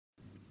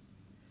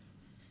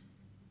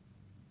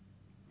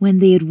When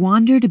they had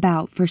wandered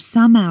about for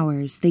some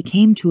hours, they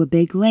came to a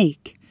big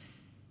lake.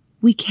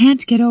 "We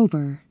can't get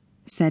over,"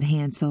 said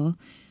Hansel.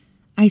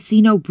 "I see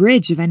no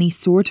bridge of any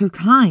sort or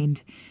kind."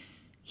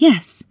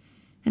 "Yes,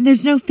 and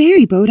there's no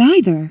ferry boat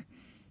either,"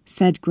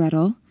 said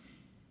Gretel.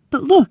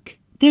 "But look,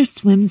 there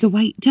swims a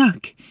white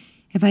duck.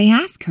 If I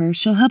ask her,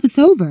 she'll help us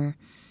over."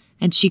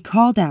 And she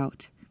called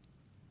out,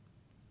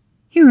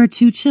 "Here are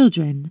two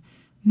children,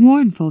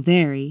 mournful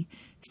very,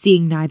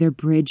 seeing neither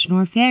bridge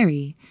nor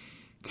ferry.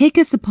 Take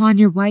us upon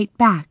your white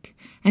back,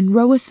 and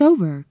row us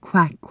over,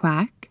 quack,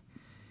 quack."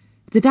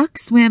 The duck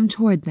swam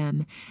toward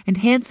them, and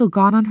Hansel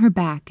got on her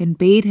back and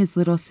bade his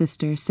little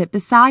sister sit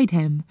beside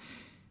him.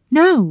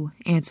 "No,"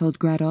 answered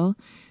Gretel,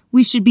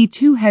 "we should be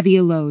too heavy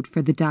a load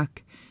for the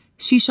duck.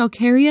 She shall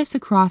carry us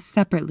across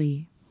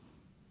separately."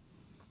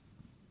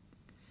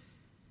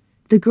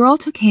 The girl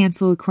took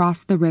Hansel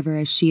across the river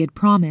as she had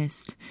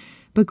promised,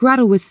 but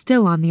Gretel was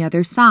still on the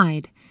other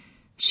side.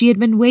 She had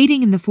been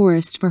waiting in the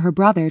forest for her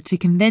brother to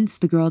convince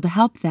the girl to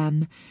help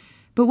them,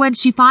 but when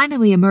she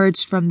finally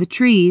emerged from the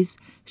trees,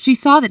 she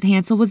saw that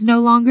Hansel was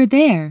no longer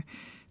there.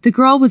 The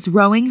girl was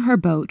rowing her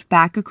boat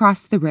back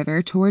across the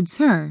river towards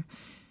her.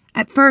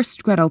 At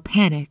first Gretel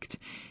panicked,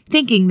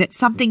 thinking that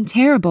something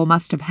terrible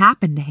must have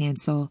happened to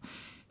Hansel.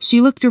 She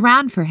looked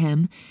around for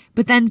him,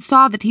 but then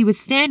saw that he was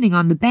standing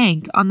on the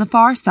bank on the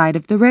far side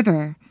of the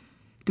river.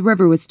 The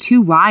river was too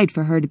wide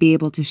for her to be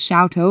able to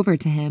shout over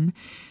to him,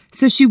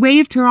 so she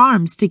waved her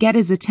arms to get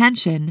his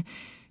attention.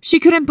 She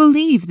couldn't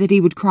believe that he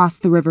would cross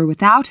the river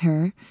without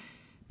her.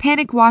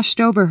 Panic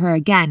washed over her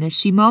again as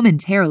she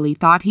momentarily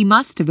thought he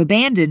must have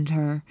abandoned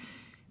her.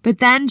 But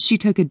then she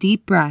took a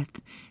deep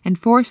breath and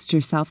forced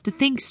herself to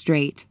think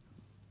straight.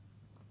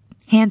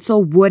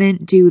 Hansel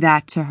wouldn't do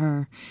that to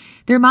her.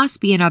 There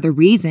must be another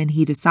reason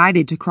he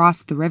decided to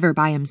cross the river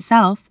by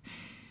himself.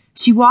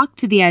 She walked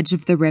to the edge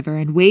of the river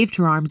and waved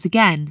her arms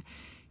again.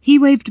 He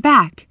waved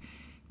back.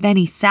 Then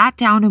he sat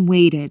down and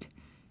waited.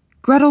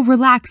 Gretel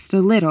relaxed a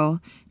little,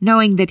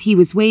 knowing that he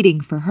was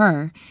waiting for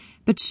her,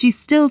 but she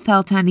still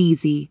felt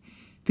uneasy.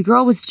 The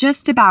girl was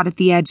just about at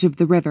the edge of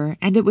the river,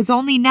 and it was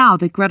only now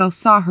that Gretel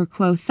saw her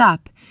close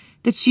up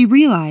that she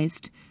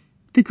realized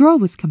the girl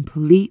was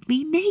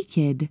completely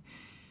naked.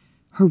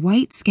 Her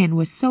white skin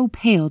was so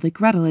pale that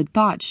Gretel had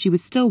thought she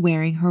was still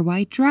wearing her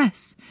white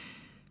dress.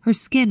 Her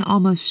skin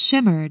almost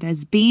shimmered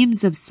as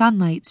beams of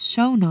sunlight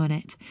shone on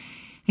it,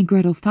 and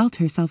Gretel felt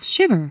herself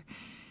shiver.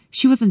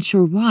 She wasn't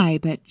sure why,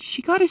 but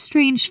she got a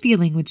strange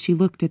feeling when she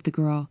looked at the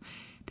girl.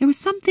 There was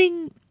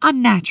something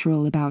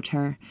unnatural about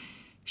her.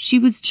 She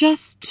was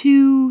just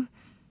too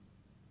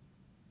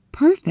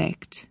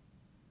perfect.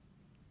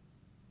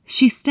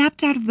 She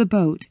stepped out of the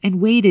boat and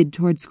waded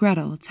towards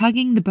Gretel,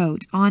 tugging the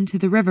boat onto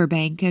the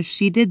riverbank as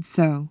she did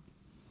so.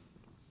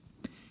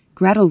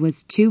 Gretel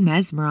was too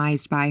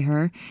mesmerized by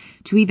her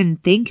to even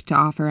think to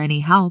offer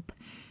any help.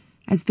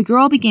 As the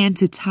girl began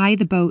to tie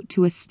the boat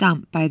to a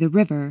stump by the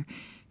river,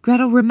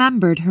 Gretel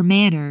remembered her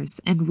manners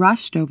and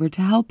rushed over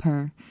to help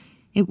her.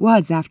 It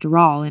was, after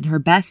all, in her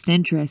best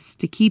interests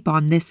to keep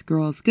on this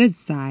girl's good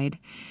side.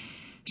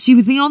 She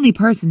was the only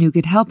person who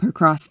could help her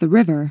cross the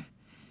river.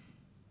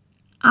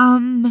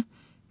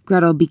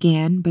 Gretel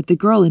began, but the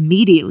girl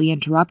immediately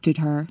interrupted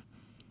her.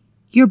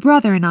 "Your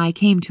brother and I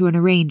came to an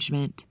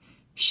arrangement,"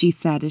 she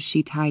said as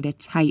she tied a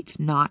tight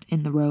knot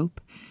in the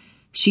rope.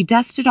 She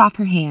dusted off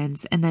her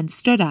hands and then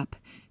stood up,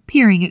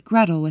 peering at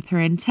Gretel with her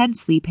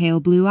intensely pale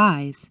blue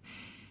eyes.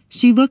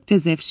 She looked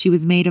as if she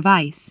was made of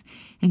ice,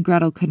 and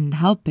Gretel couldn't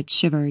help but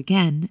shiver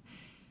again.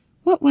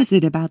 What was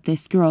it about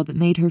this girl that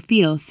made her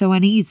feel so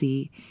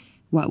uneasy?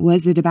 What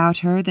was it about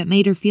her that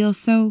made her feel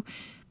so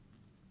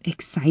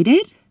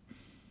excited?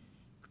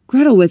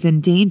 Gretel was in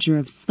danger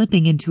of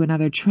slipping into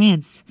another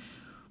trance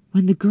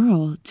when the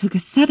girl took a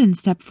sudden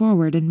step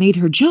forward and made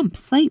her jump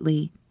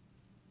slightly.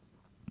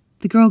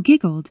 The girl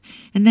giggled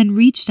and then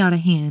reached out a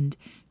hand,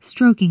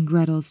 stroking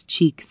Gretel's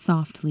cheek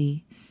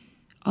softly.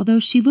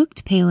 Although she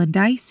looked pale and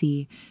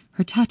icy,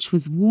 her touch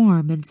was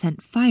warm and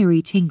sent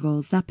fiery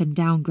tingles up and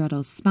down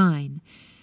Gretel's spine.